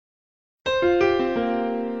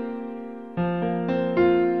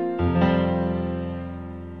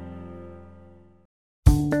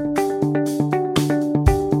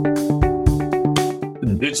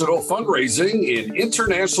Digital fundraising in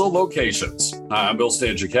international locations. Hi, I'm Bill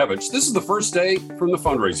Stanczykiewicz. This is the first day from the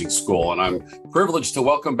fundraising school, and I'm privileged to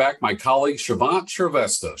welcome back my colleague, Siobhan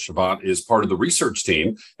Shrivesta. Siobhan is part of the research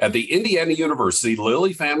team at the Indiana University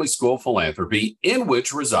Lilly Family School of Philanthropy, in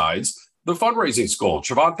which resides the fundraising school.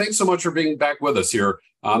 Siobhan, thanks so much for being back with us here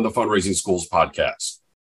on the Fundraising Schools podcast.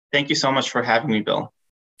 Thank you so much for having me, Bill.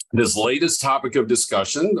 This latest topic of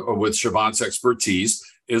discussion with Siobhan's expertise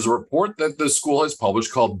is a report that the school has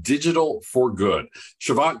published called Digital for Good.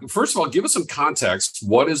 Siobhan, first of all, give us some context.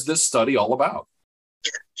 What is this study all about?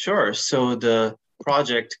 Sure. So the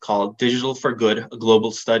project called Digital for Good, a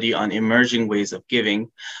global study on emerging ways of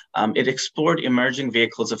giving. It explored emerging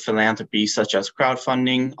vehicles of philanthropy such as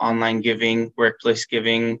crowdfunding, online giving, workplace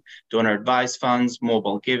giving, donor-advised funds,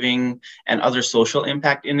 mobile giving, and other social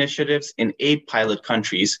impact initiatives in 8 pilot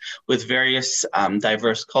countries with various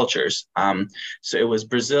diverse cultures. So it was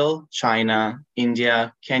Brazil, China,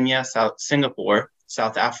 India, Kenya, Singapore,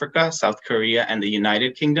 South Africa, South Korea, and the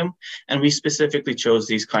United Kingdom. And we specifically chose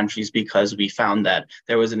these countries because we found that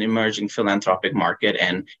there was an emerging philanthropic market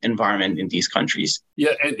and environment in these countries.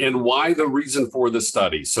 Yeah, and why the reason for the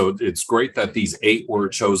study? So it's great that these 8 were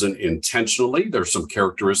chosen intentionally. There's some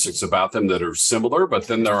characteristics about them that are similar, but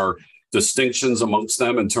then there are distinctions amongst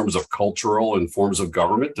them in terms of cultural and forms of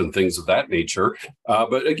government and things of that nature.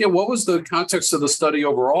 But again, what was the context of the study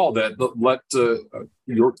overall that let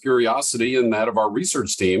your curiosity and that of our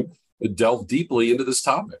research team delve deeply into this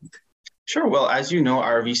topic? Sure. Well, as you know,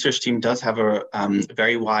 our research team does have a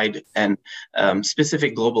very wide and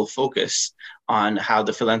specific global focus on how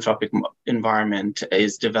the philanthropic environment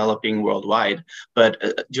is developing worldwide.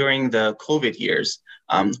 But during the COVID years,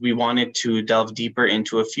 we wanted to delve deeper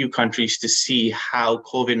into a few countries to see how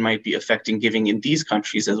COVID might be affecting giving in these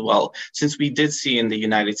countries as well. Since we did see in the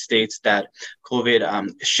United States that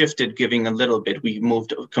COVID shifted giving a little bit, we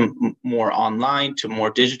moved more online to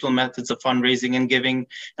more digital methods of fundraising and giving.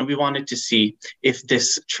 And we wanted to see if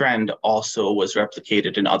this trend also was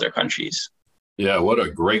replicated in other countries. Yeah, what a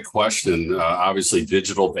great question. Obviously,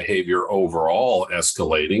 digital behavior overall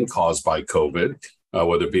escalating caused by COVID.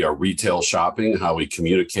 Whether it be our retail shopping, how we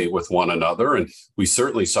communicate with one another. And we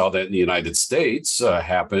certainly saw that in the United States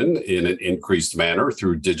happen in an increased manner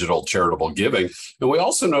through digital charitable giving. And we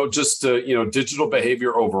also know just, digital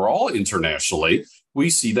behavior overall internationally. We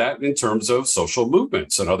see that in terms of social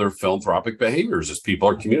movements and other philanthropic behaviors as people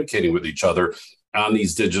are communicating with each other on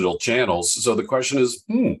these digital channels. So the question is,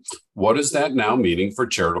 what is that now meaning for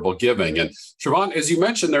charitable giving? And Siobhan, as you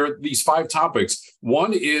mentioned, there are these 5 topics.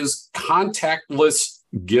 One is contactless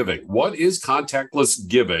giving. What is contactless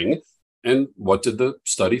giving, and what did the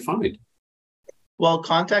study find? Well,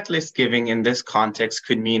 contactless giving in this context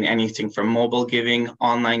could mean anything from mobile giving,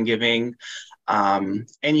 online giving,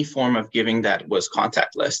 any form of giving that was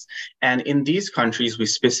contactless. And in these countries, we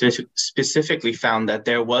specifically found that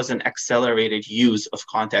there was an accelerated use of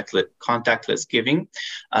contactless giving,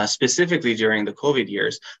 specifically during the COVID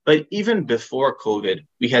years. But even before COVID,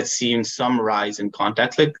 we had seen some rise in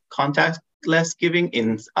contactless giving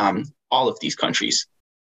in all of these countries.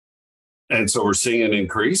 And so we're seeing an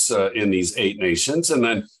increase in these 8 nations. And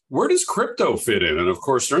then where does crypto fit in? And of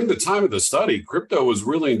course, during the time of the study, crypto was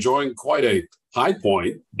really enjoying quite a high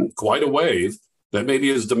point, quite a wave that maybe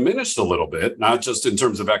has diminished a little bit, not just in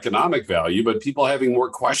terms of economic value, but people having more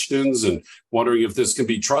questions and wondering if this can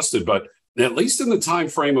be trusted. But at least in the time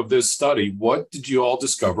frame of this study, what did you all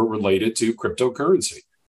discover related to cryptocurrency?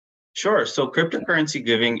 Sure. So cryptocurrency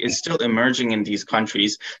giving is still emerging in these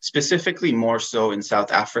countries, specifically more so in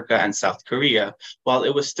South Africa and South Korea, while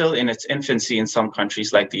it was still in its infancy in some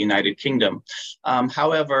countries like the United Kingdom.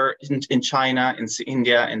 However, in China, in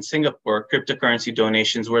India, and Singapore, cryptocurrency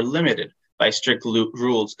donations were limited by strict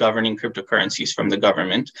rules governing cryptocurrencies from the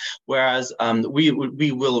government, whereas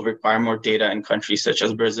we will require more data in countries such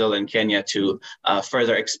as Brazil and Kenya to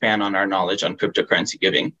further expand on our knowledge on cryptocurrency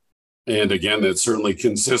giving. And again, that's certainly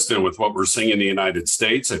consistent with what we're seeing in the United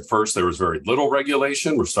States. At first, there was very little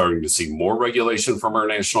regulation. We're starting to see more regulation from our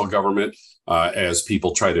national government as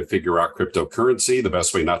people try to figure out cryptocurrency, the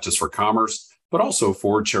best way not just for commerce, but also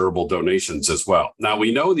for charitable donations as well. Now,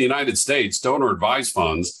 we know in the United States, donor-advised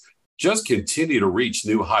funds just continue to reach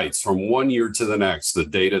new heights from one year to the next, the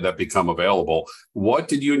data that become available. What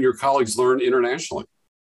did you and your colleagues learn internationally?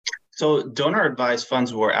 So donor-advised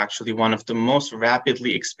funds were actually one of the most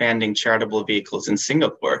rapidly expanding charitable vehicles in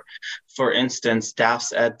Singapore. For instance,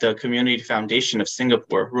 DAFs at the Community Foundation of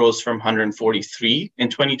Singapore rose from 143 in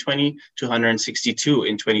 2020 to 162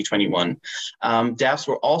 in 2021. DAFs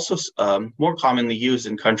were also more commonly used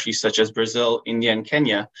in countries such as Brazil, India, and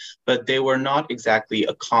Kenya, but they were not exactly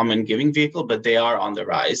a common giving vehicle, but they are on the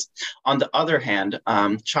rise. On the other hand,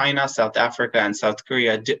 China, South Africa, and South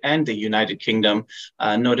Korea and the United Kingdom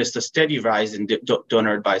noticed a steady rise in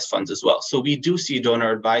donor advised funds as well. So we do see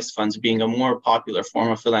donor advised funds being a more popular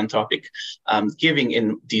form of philanthropic giving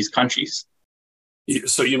in these countries.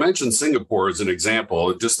 So you mentioned Singapore as an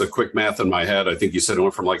example. Just a quick math in my head, I think you said it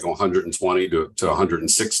went from like 120 to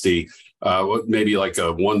 160, maybe like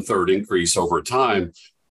a 1/3 increase over time,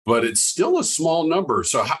 but it's still a small number.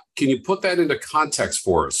 So how, can you put that into context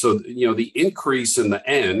for us? So, the increase in the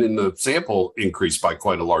N in the sample increased by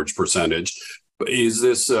quite a large percentage. Is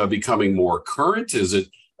this becoming more current? Is it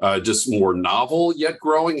just more novel yet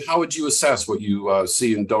growing? How would you assess what you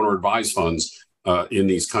see in donor advised funds in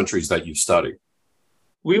these countries that you've studied?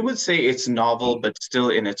 We would say it's novel, but still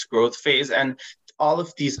in its growth phase. And all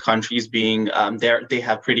of these countries being they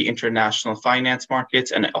have pretty international finance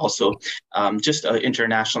markets and also just an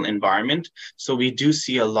international environment. So we do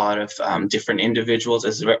see a lot of different individuals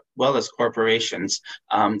as well as corporations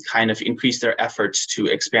kind of increase their efforts to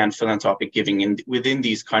expand philanthropic giving within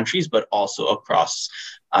these countries, but also across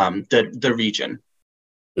the region.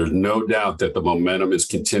 There's no doubt that the momentum is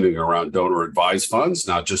continuing around donor advised funds,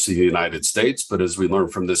 not just in the United States, but as we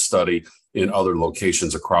learned from this study, in other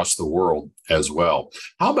locations across the world as well.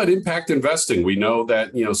 How about impact investing? We know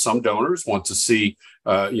that, some donors want to see,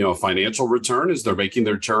 a financial return as they're making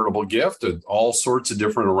their charitable gift, and all sorts of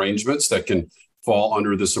different arrangements that can fall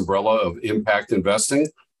under this umbrella of impact investing.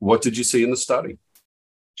 What did you see in the study?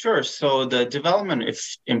 Sure. So the development of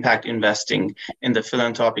impact investing in the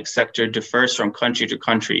philanthropic sector differs from country to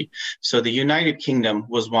country. So the United Kingdom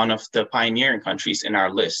was one of the pioneering countries in our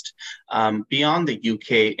list. Beyond the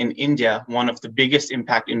UK, in India, one of the biggest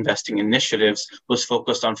impact investing initiatives was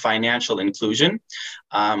focused on financial inclusion,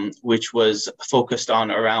 which was focused on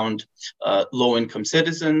around low-income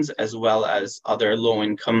citizens as well as other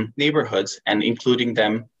low-income neighborhoods and including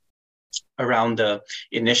them around the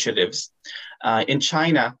initiatives. In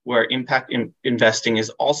China, where impact investing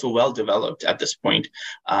is also well developed at this point,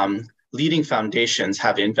 leading foundations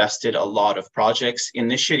have invested a lot of projects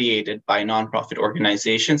initiated by nonprofit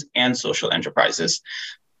organizations and social enterprises.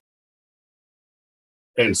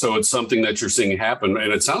 And so it's something that you're seeing happen.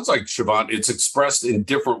 And it sounds like, Siobhan, it's expressed in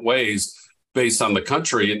different ways based on the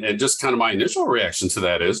country. And just kind of my initial reaction to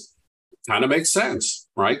that is, kind of makes sense,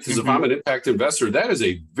 right? Because if I'm an impact investor, that is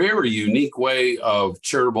a very unique way of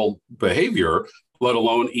charitable behavior, let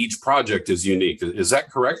alone each project is unique. Is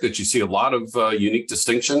that correct, that you see a lot of unique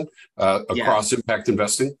distinction across impact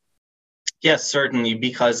investing? Yes, certainly,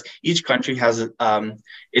 because each country has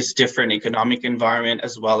its different economic environment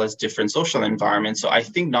as well as different social environments. So I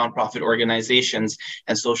think nonprofit organizations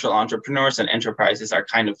and social entrepreneurs and enterprises are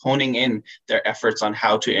kind of honing in their efforts on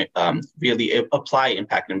how to really apply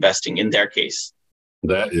impact investing in their case.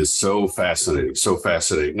 That is so fascinating, so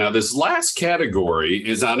fascinating. Now, this last category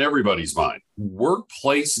is on everybody's mind,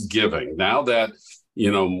 workplace giving. Now that,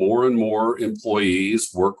 more and more employees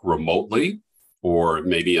work remotely, or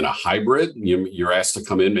maybe in a hybrid, you're asked to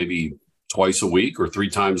come in maybe twice a week or 3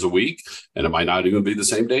 times a week. And it might not even be the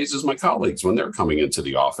same days as my colleagues when they're coming into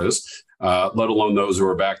the office, let alone those who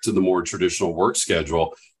are back to the more traditional work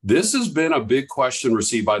schedule. This has been a big question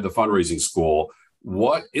received by the fundraising school.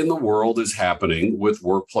 What in the world is happening with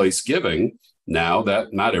workplace giving now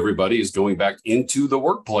that not everybody is going back into the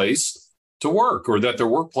workplace to work, or that their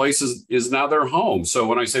workplace is now their home? So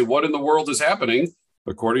when I say what in the world is happening,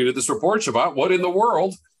 according to this report, Siobhan, what in the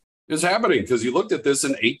world is happening? Because you looked at this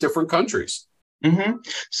in 8 different countries.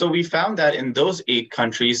 So we found that in those 8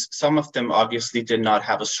 countries, some of them obviously did not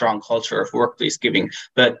have a strong culture of workplace giving.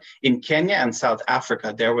 But in Kenya and South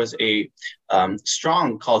Africa, there was a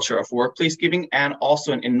strong culture of workplace giving and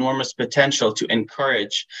also an enormous potential to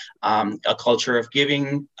encourage a culture of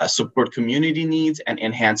giving, support community needs, and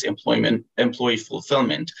enhance employee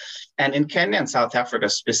fulfillment. And in Kenya and South Africa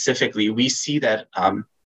specifically, we see that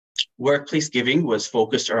workplace giving was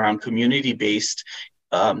focused around community-based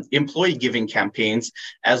employee giving campaigns,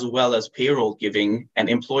 as well as payroll giving and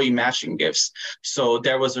employee matching gifts. So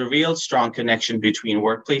there was a real strong connection between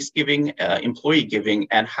workplace giving, employee giving,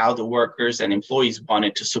 and how the workers and employees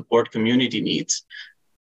wanted to support community needs.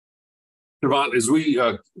 Siobhan, as we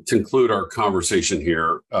conclude our conversation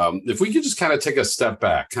here, if we could just kind of take a step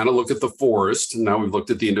back, kind of look at the forest. Now we've looked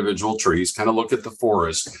at the individual trees, kind of look at the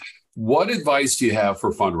forest. What advice do you have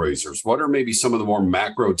for fundraisers? What are maybe some of the more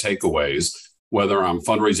macro takeaways whether I'm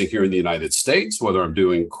fundraising here in the United States, whether I'm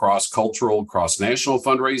doing cross-cultural, cross-national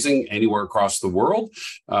fundraising anywhere across the world.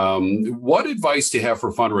 What advice do you have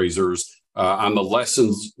for fundraisers on the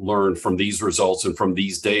lessons learned from these results and from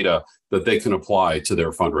these data that they can apply to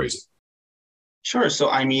their fundraising? Sure. So,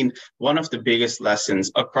 I mean, one of the biggest lessons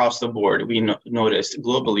across the board we noticed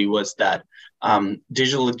globally was that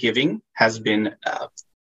digital giving has been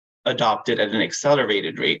adopted at an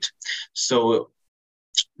accelerated rate. So,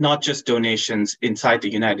 not just donations inside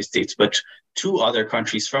the United States, but to other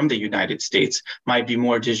countries from the United States might be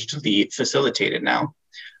more digitally facilitated now.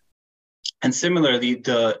 And similarly,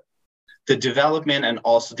 the development and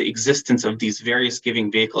also the existence of these various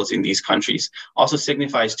giving vehicles in these countries also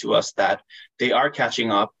signifies to us that they are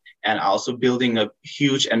catching up and also building a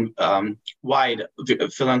huge and wide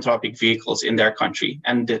philanthropic vehicles in their country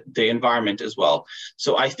and the environment as well.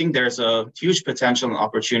 So I think there's a huge potential and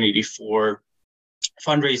opportunity for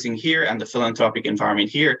fundraising here and the philanthropic environment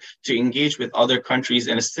here to engage with other countries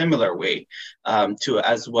in a similar way to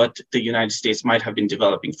as what the United States might have been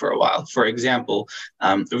developing for a while. For example,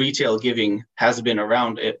 retail giving has been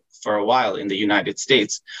around for a while in the United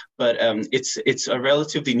States, but it's a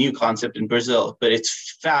relatively new concept in Brazil, but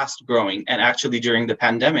it's fast growing. And actually during the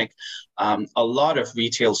pandemic, a lot of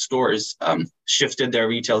retail stores shifted their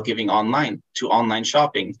retail giving online to online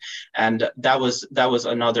shopping. And that was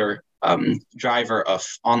another driver of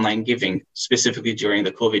online giving, specifically during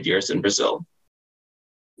the COVID years in Brazil.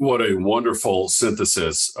 What a wonderful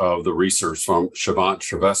synthesis of the research from Shivant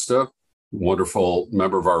Shrivastava, wonderful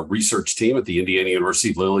member of our research team at the Indiana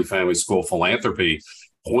University Lilly Family School of Philanthropy,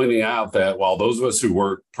 pointing out that while those of us who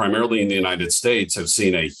work primarily in the United States have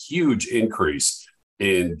seen a huge increase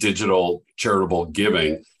in digital charitable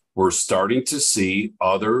giving, we're starting to see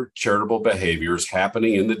other charitable behaviors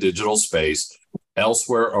happening in the digital space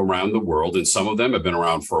elsewhere around the world. And some of them have been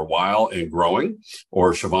around for a while and growing,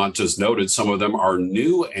 or Shivant just noted, some of them are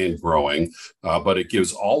new and growing. But it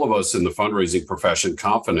gives all of us in the fundraising profession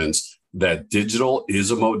confidence that digital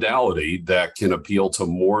is a modality that can appeal to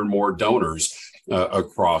more and more donors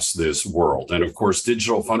across this world. And of course,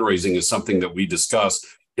 digital fundraising is something that we discuss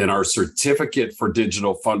in our certificate for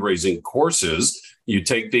digital fundraising courses. You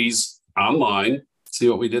take these online. See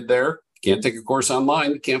what we did there? Can't take a course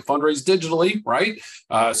online, can't fundraise digitally, right?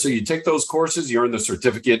 So you take those courses, you earn the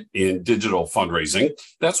certificate in digital fundraising.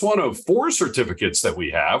 That's one of 4 certificates that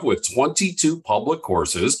we have with 22 public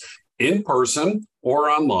courses in person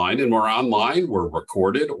or online. And we're online, we're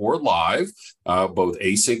recorded or live, both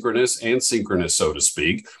asynchronous and synchronous, so to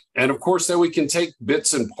speak. And of course, then we can take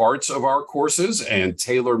bits and parts of our courses and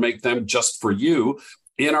tailor make them just for you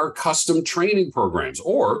in our custom training programs,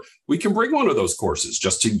 or we can bring one of those courses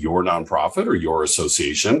just to your nonprofit or your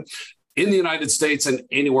association in the United States and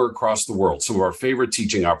anywhere across the world. Some of our favorite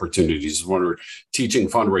teaching opportunities is when we're teaching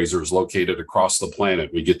fundraisers located across the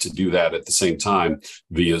planet. We get to do that at the same time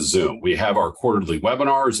via Zoom. We have our quarterly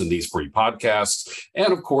webinars and these free podcasts,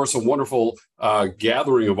 and of course, a wonderful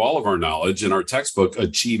gathering of all of our knowledge in our textbook,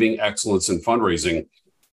 Achieving Excellence in Fundraising,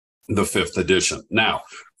 the 5th edition. Now,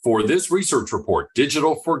 for this research report,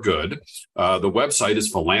 Digital for Good, the website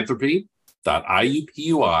is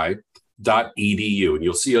philanthropy.iupui.edu. And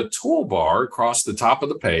you'll see a toolbar across the top of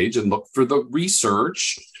the page, and look for the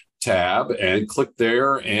research tab and click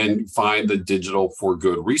there and find the Digital for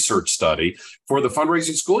Good research study. For the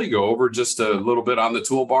fundraising school, you go over just a little bit on the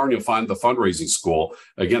toolbar and you'll find the fundraising school.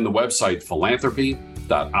 Again, the website,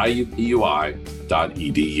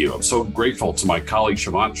 philanthropy.iupui.edu. I'm so grateful to my colleague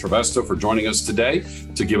Shivant Shrivastava for joining us today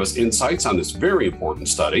to give us insights on this very important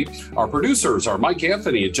study. Our producers are Mike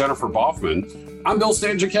Anthony and Jennifer Boffman. I'm Bill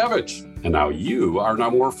Stanczykiewicz, and now you are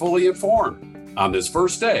now more fully informed on this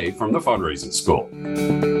first day from the fundraising school.